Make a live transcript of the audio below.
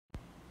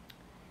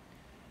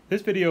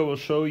This video will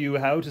show you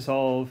how to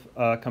solve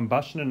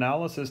combustion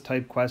analysis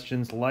type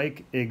questions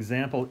like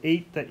example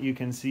 8 that you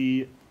can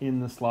see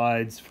in the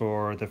slides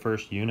for the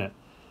first unit.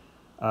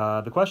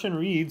 The question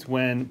reads,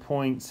 when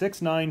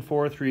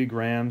 0.6943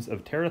 grams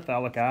of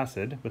terephthalic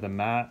acid with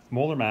a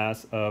molar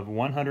mass of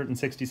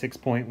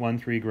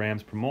 166.13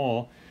 grams per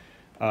mole,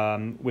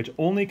 which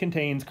only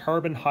contains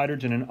carbon,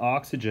 hydrogen, and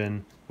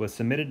oxygen, was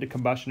submitted to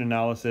combustion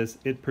analysis,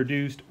 it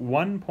produced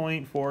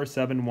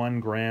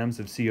 1.471 grams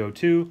of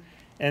CO2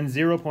 and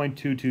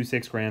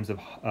 0.226 grams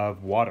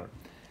of water.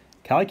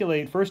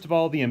 Calculate, first of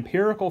all, the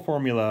empirical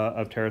formula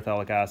of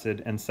terephthalic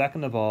acid, and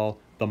second of all,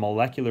 the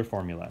molecular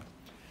formula.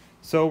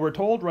 So we're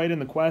told right in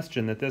the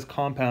question that this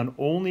compound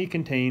only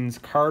contains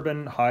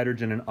carbon,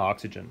 hydrogen, and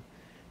oxygen.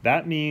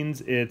 That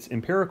means its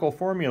empirical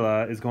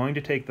formula is going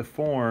to take the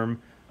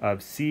form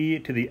of C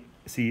to the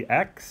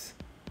CX,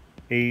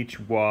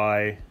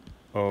 HYOZ.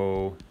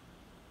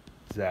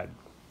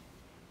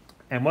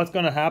 And what's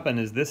going to happen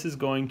is this is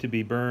going to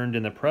be burned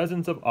in the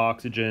presence of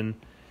oxygen,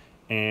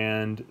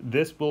 and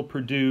this will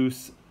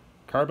produce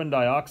carbon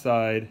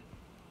dioxide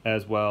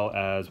as well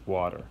as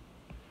water.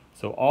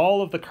 So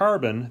all of the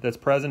carbon that's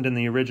present in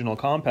the original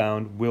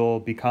compound will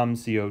become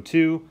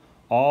CO2,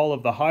 all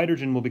of the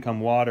hydrogen will become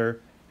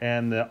water,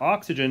 and the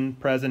oxygen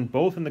present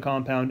both in the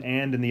compound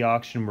and in the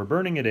oxygen we're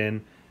burning it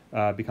in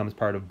becomes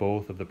part of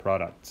both of the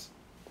products.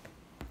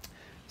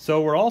 So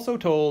we're also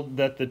told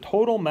that the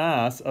total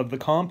mass of the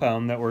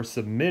compound that we're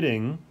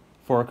submitting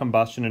for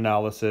combustion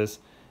analysis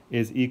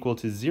is equal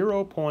to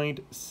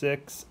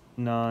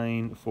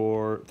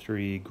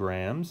 0.6943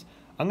 grams.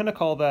 I'm going to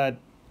call that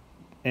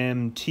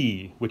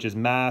MT, which is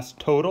mass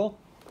total.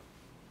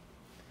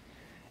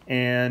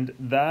 And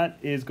that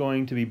is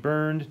going to be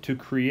burned to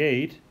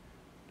create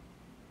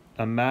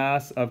a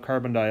mass of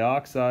carbon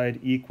dioxide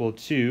equal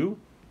to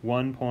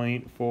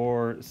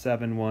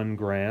 1.471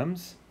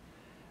 grams.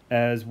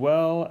 As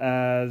well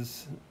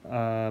as,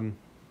 let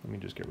me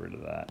just get rid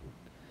of that,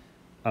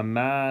 a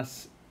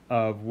mass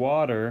of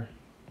water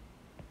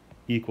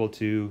equal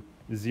to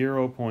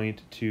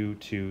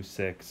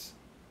 0.226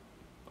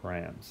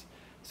 grams.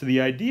 So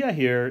the idea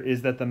here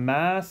is that the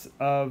mass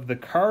of the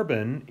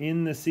carbon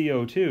in the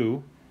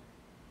CO2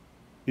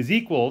 is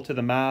equal to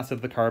the mass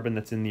of the carbon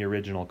that's in the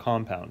original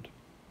compound.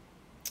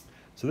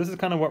 So this is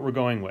kind of what we're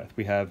going with.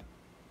 We have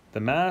the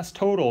mass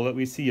total that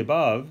we see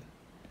above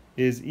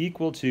is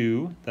equal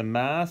to the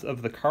mass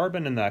of the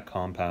carbon in that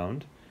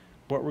compound.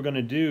 What we're going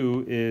to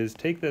do is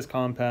take this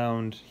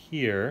compound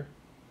here,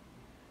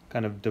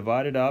 kind of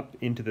divide it up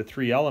into the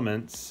three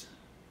elements,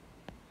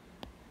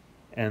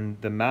 and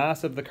the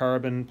mass of the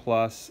carbon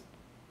plus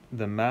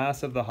the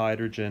mass of the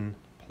hydrogen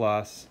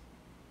plus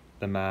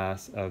the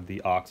mass of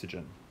the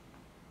oxygen.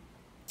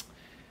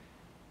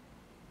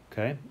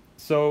 Okay,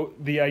 so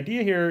the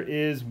idea here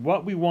is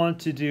what we want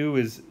to do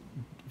is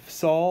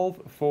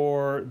solve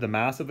for the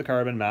mass of the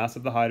carbon, mass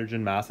of the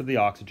hydrogen, mass of the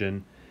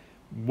oxygen.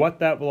 What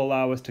that will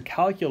allow us to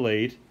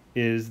calculate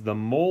is the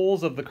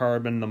moles of the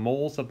carbon, the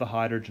moles of the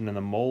hydrogen, and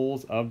the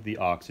moles of the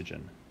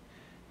oxygen.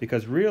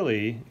 Because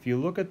really, if you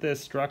look at this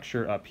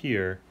structure up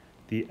here,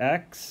 the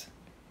X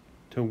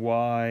to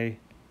Y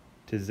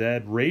to Z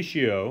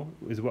ratio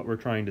is what we're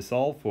trying to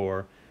solve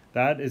for.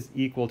 That is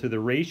equal to the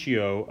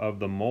ratio of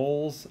the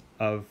moles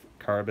of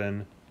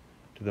carbon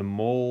to the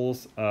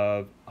moles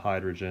of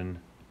hydrogen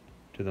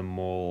to the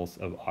moles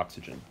of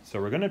oxygen.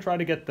 So we're going to try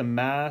to get the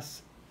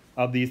mass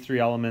of these three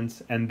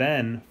elements, and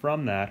then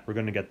from that we're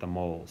going to get the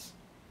moles.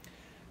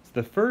 So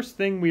the first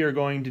thing we are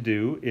going to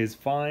do is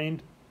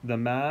find the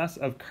mass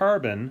of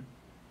carbon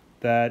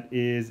that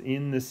is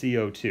in the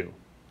CO2.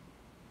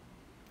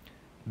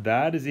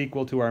 That is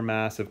equal to our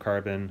mass of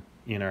carbon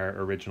in our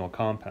original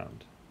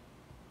compound.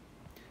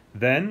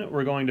 Then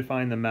we're going to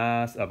find the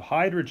mass of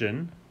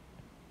hydrogen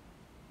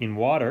in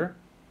water.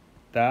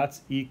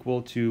 That's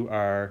equal to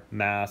our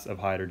mass of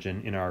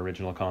hydrogen in our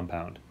original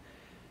compound.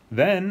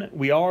 Then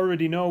we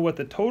already know what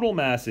the total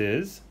mass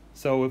is.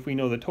 So if we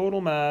know the total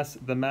mass,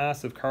 the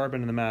mass of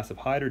carbon, and the mass of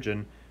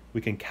hydrogen,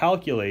 we can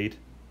calculate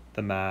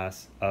the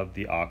mass of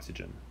the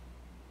oxygen.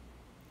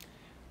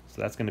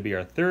 So that's going to be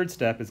our third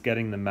step, is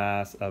getting the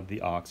mass of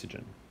the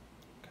oxygen.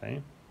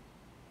 Okay.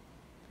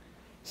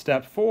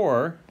 Step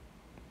 4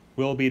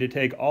 will be to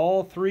take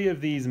all three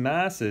of these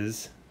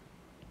masses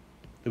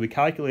that we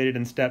calculated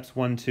in steps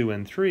 1, 2,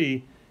 and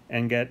 3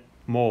 and get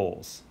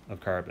moles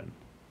of carbon,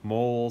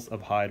 moles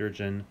of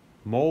hydrogen,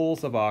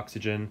 moles of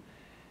oxygen.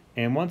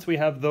 And once we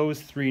have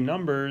those three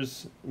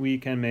numbers, we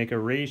can make a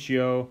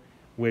ratio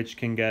which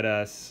can get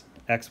us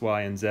X,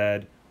 Y, and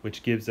Z,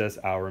 which gives us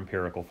our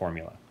empirical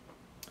formula.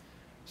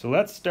 So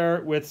let's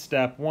start with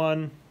step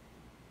 1,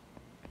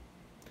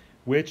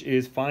 which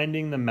is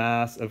finding the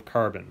mass of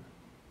carbon,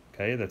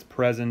 okay, that's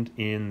present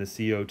in the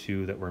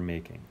CO2 that we're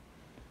making.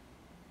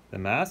 The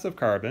mass of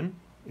carbon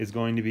is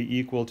going to be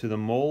equal to the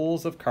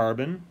moles of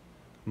carbon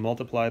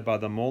multiplied by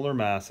the molar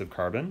mass of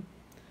carbon.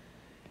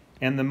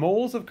 And the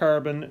moles of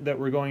carbon that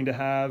we're going to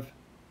have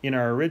in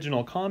our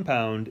original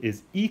compound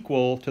is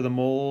equal to the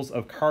moles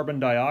of carbon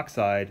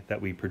dioxide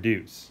that we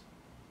produce.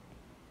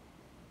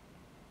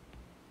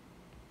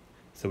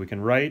 So we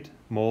can write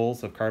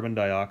moles of carbon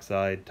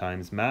dioxide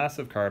times mass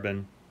of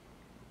carbon,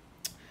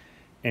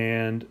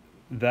 and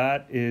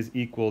that is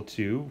equal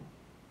to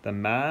the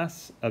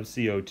mass of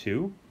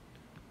CO2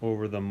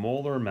 over the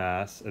molar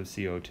mass of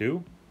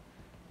CO2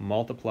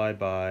 multiplied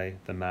by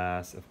the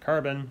mass of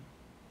carbon,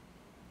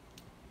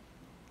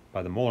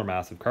 by the molar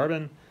mass of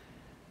carbon,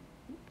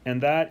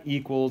 and that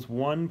equals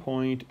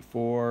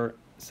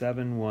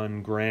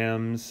 1.471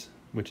 grams,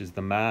 which is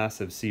the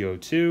mass of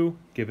CO2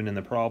 given in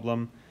the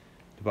problem,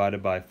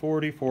 divided by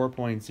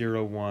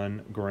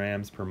 44.01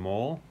 grams per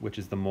mole, which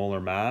is the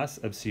molar mass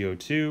of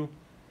CO2,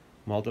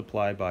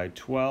 multiplied by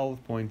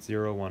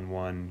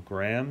 12.011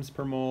 grams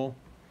per mole,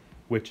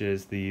 which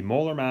is the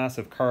molar mass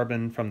of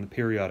carbon from the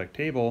periodic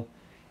table,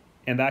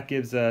 and that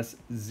gives us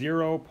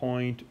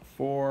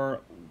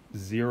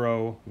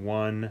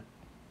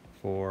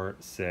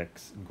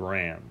 0.40146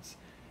 grams.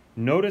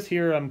 Notice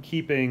here I'm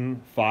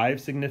keeping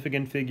 5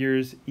 significant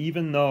figures,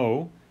 even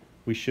though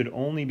we should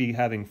only be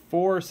having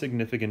 4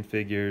 significant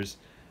figures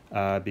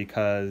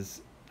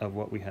because of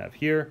what we have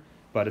here,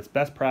 but it's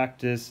best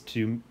practice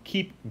to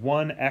keep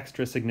 1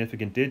 extra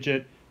significant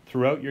digit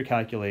throughout your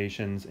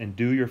calculations and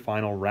do your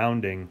final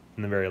rounding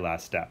in the very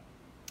last step.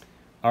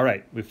 All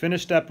right, we've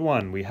finished step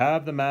 1. We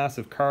have the mass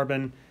of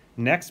carbon.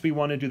 Next, we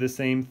want to do the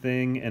same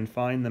thing and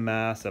find the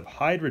mass of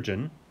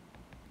hydrogen.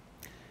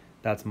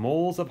 That's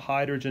moles of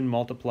hydrogen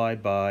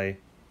multiplied by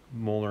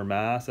molar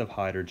mass of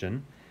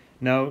hydrogen.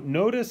 Now,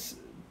 notice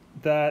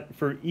that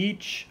for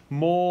each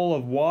mole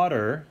of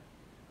water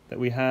that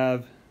we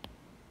have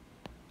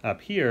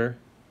up here,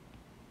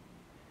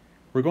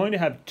 we're going to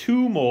have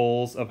 2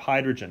 moles of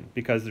hydrogen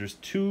because there's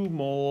 2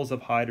 moles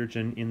of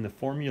hydrogen in the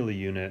formula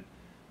unit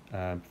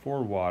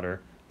for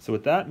water. So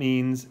what that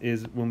means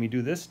is when we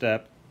do this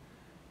step,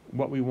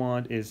 what we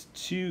want is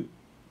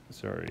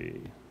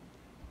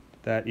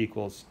that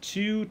equals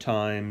 2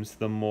 times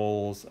the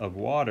moles of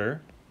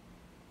water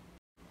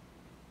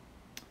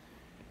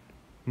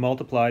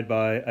multiplied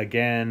by,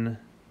 again,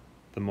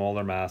 the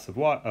molar mass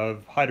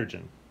of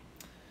hydrogen.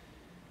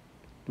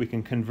 We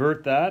can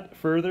convert that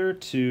further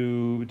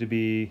to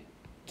be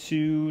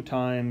 2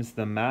 times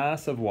the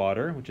mass of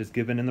water, which is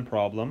given in the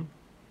problem,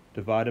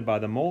 divided by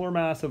the molar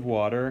mass of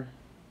water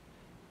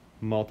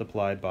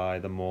multiplied by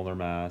the molar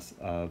mass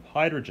of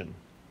hydrogen.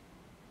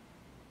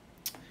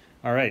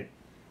 All right,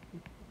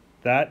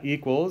 that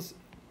equals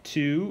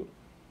 2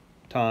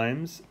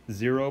 times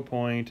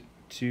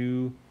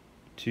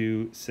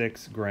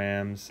 0.226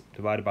 grams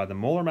divided by the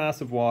molar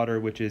mass of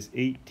water, which is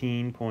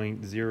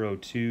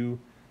 18.02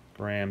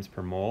 grams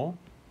per mole,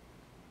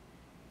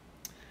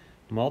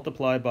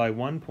 multiplied by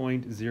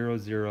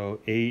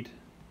 1.008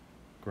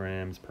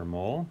 grams per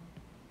mole,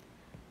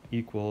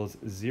 equals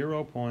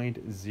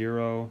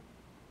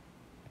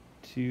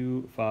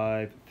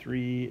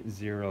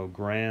 0.02530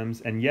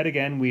 grams. And yet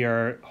again, we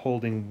are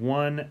holding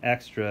 1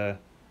 extra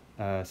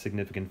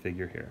significant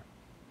figure here.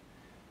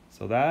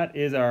 So that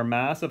is our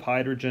mass of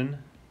hydrogen.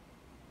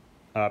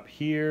 Up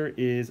here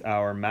is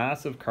our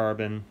mass of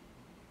carbon.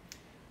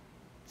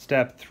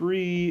 Step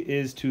 3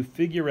 is to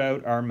figure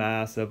out our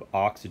mass of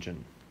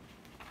oxygen.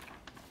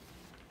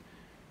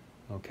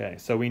 Okay,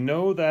 so we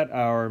know that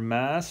our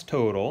mass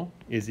total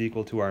is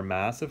equal to our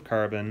mass of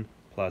carbon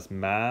plus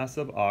mass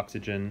of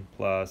oxygen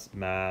plus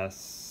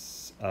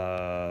mass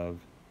of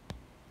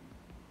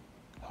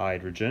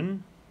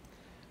hydrogen.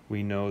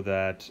 We know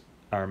that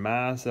our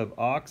mass of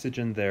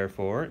oxygen,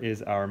 therefore,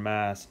 is our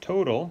mass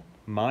total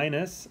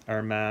minus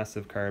our mass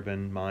of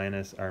carbon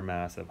minus our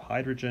mass of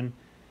hydrogen,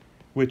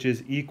 which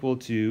is equal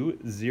to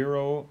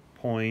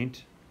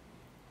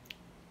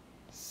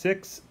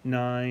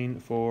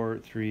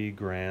 0.6943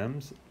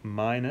 grams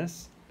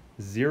minus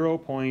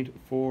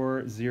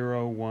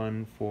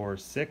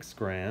 0.40146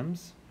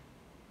 grams,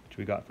 which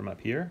we got from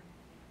up here,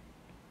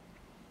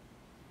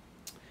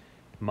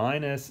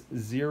 minus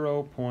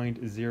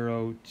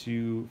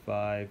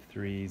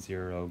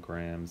 0.02530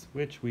 grams,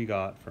 which we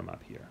got from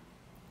up here.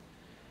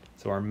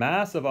 So our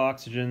mass of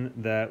oxygen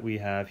that we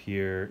have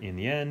here in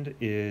the end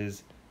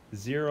is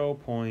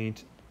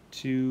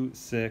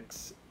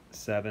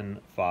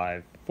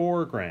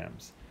 0.26754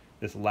 grams.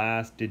 This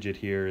last digit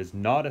here is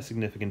not a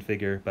significant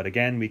figure, but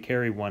again, we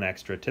carry 1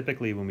 extra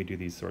typically when we do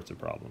these sorts of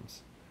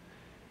problems.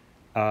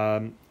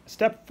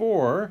 Step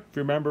 4, if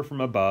you remember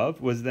from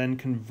above, was then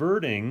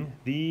converting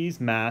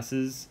these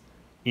masses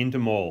into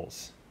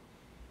moles.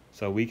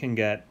 So we can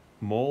get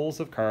moles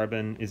of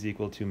carbon is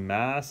equal to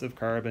mass of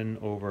carbon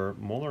over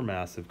molar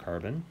mass of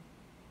carbon.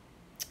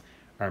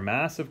 Our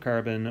mass of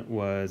carbon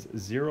was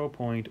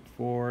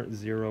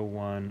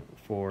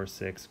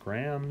 0.40146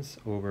 grams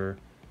over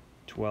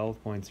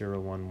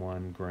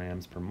 12.011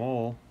 grams per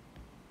mole.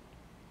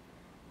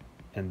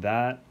 And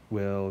that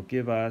will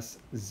give us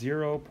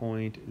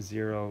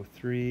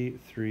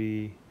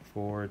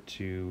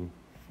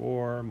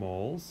 0.033424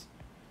 moles.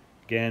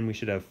 Again, we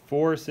should have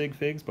 4 sig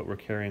figs, but we're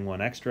carrying 1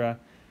 extra.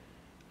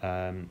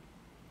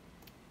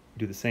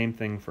 Do the same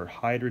thing for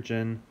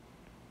hydrogen.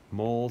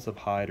 Moles of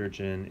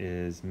hydrogen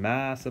is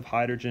mass of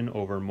hydrogen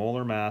over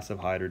molar mass of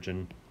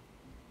hydrogen.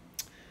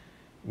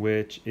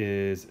 which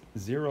is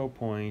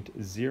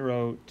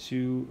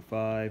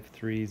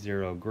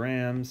 0.02530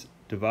 grams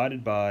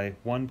divided by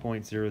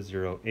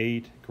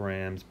 1.008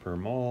 grams per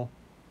mole.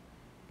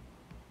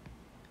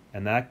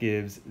 And that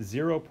gives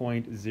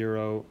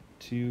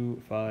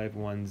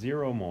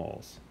 0.02510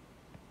 moles.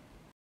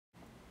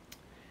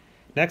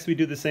 Next, we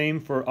do the same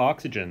for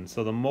oxygen.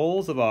 So the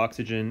moles of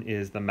oxygen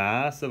is the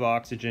mass of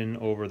oxygen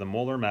over the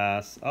molar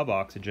mass of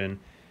oxygen,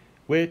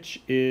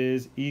 which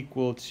is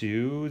equal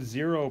to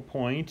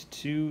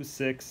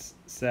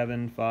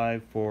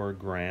 0.26754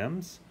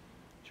 grams,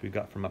 which we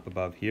got from up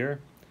above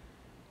here,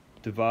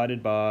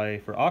 divided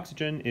by, for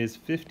oxygen, is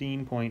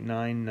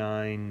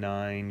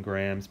 15.999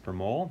 grams per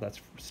mole.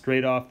 That's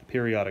straight off the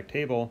periodic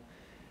table.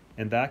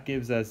 And that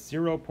gives us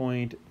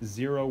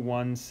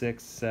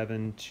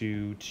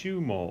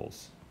 0.016722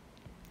 moles.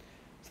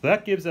 So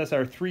that gives us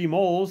our 3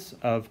 moles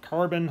of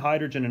carbon,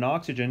 hydrogen, and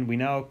oxygen. We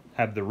now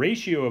have the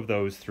ratio of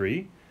those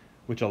 3,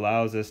 which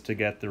allows us to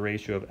get the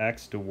ratio of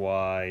X to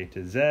Y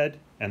to Z,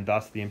 and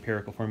thus the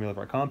empirical formula of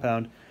our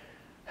compound.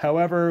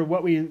 However,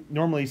 what we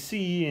normally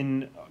see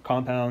in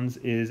compounds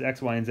is X,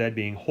 Y, and Z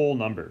being whole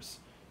numbers.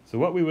 So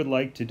what we would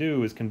like to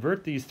do is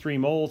convert these 3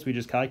 moles we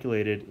just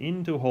calculated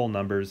into whole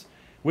numbers,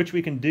 which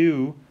we can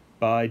do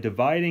by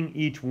dividing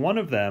each one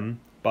of them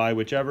by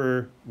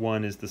whichever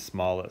one is the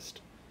smallest.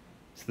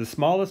 So the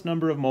smallest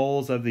number of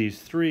moles of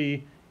these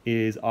 3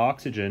 is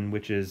oxygen,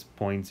 which is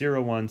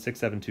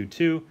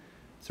 0.016722.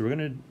 So we're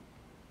going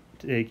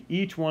to take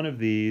each one of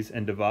these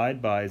and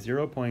divide by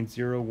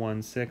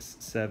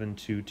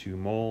 0.016722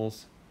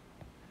 moles,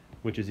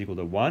 which is equal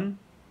to 1.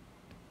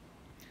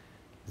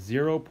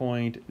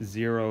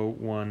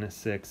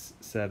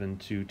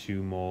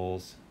 0.016722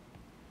 moles,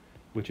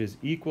 which is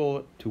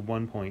equal to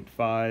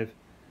 1.5,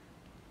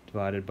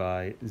 divided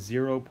by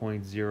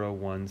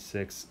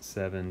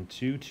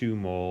 0.016722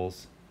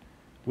 moles,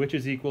 which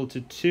is equal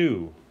to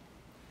 2.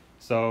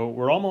 So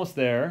we're almost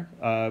there.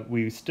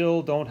 We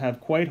still don't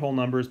have quite whole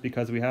numbers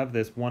because we have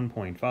this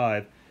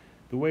 1.5.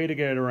 The way to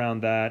get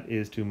around that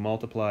is to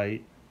multiply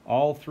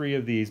all 3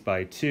 of these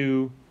by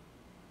 2,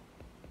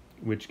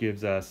 which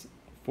gives us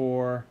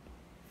 4,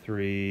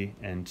 3,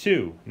 and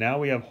 2. Now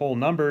we have whole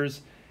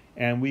numbers,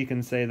 and we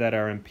can say that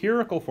our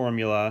empirical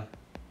formula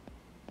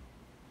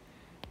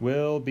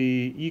will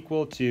be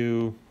equal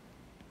to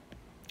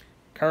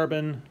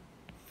carbon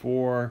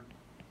 4,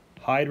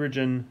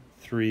 hydrogen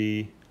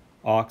 3,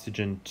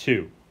 oxygen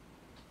 2.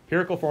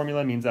 Empirical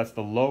formula means that's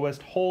the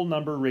lowest whole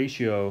number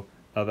ratio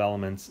of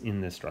elements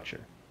in this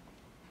structure.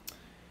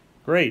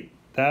 Great,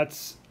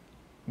 that's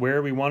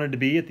where we wanted to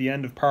be at the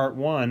end of part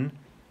 1.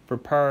 For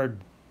part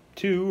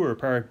 2, or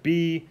part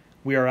B,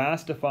 we are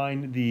asked to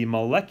find the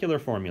molecular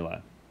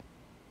formula.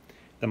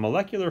 The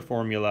molecular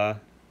formula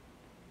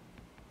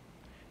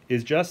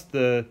is just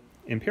the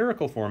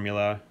empirical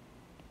formula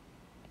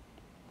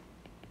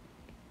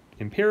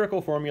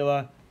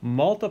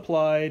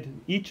multiplied,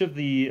 each of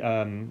the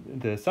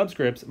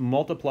subscripts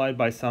multiplied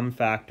by some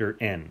factor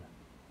n,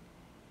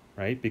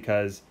 right?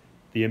 Because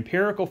the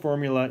empirical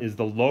formula is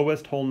the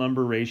lowest whole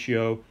number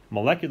ratio.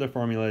 Molecular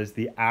formula is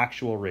the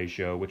actual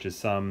ratio, which is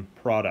some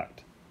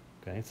product,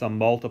 okay? Some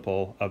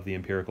multiple of the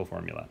empirical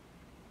formula.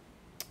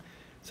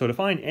 So to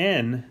find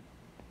n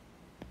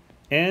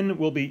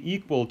will be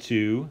equal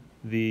to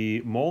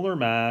the molar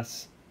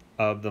mass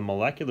of the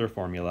molecular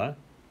formula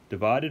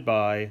divided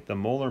by the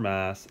molar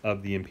mass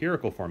of the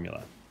empirical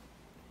formula.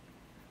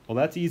 Well,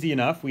 that's easy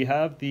enough. We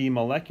have the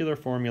molecular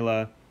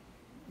formula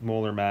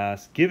molar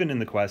mass given in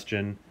the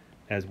question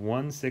as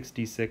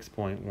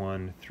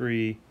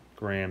 166.13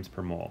 grams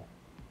per mole.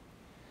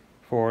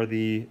 For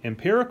the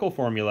empirical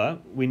formula,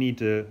 we need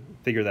to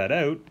figure that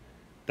out.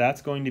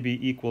 That's going to be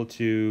equal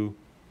to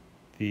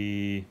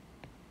the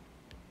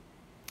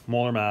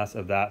molar mass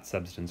of that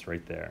substance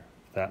right there,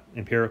 that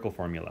empirical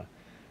formula.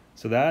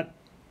 So that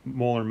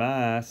molar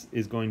mass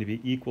is going to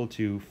be equal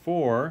to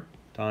 4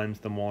 times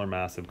the molar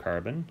mass of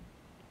carbon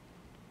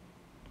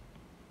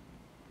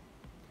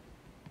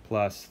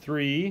plus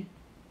 3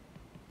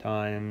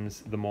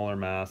 times the molar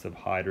mass of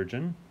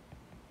hydrogen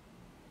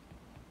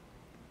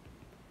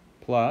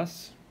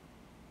plus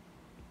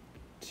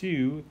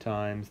 2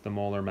 times the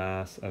molar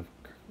mass of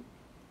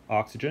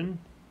oxygen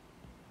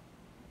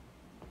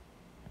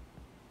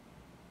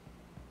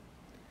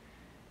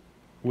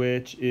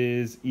which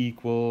is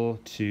equal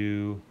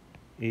to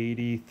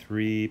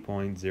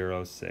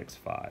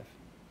 83.065.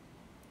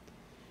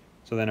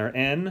 So then our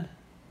N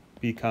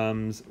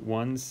becomes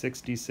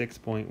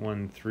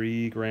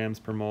 166.13 grams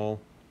per mole.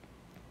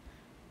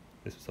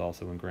 This is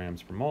also in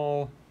grams per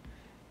mole,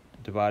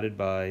 divided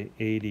by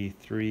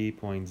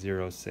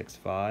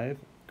 83.065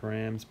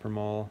 grams per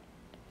mole,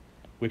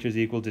 which is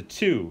equal to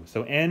 2.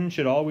 So N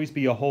should always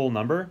be a whole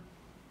number,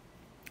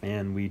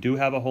 and we do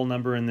have a whole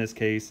number in this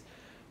case.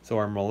 So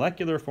our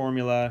molecular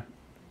formula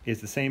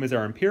is the same as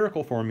our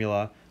empirical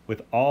formula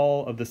with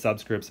all of the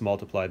subscripts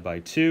multiplied by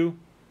 2,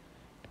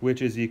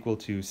 which is equal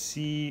to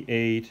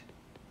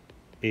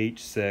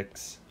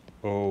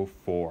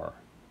C8H6O4.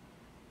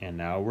 And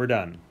now we're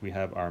done. We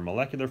have our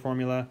molecular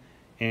formula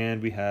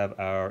and we have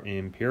our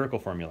empirical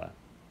formula.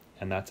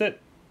 And that's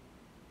it.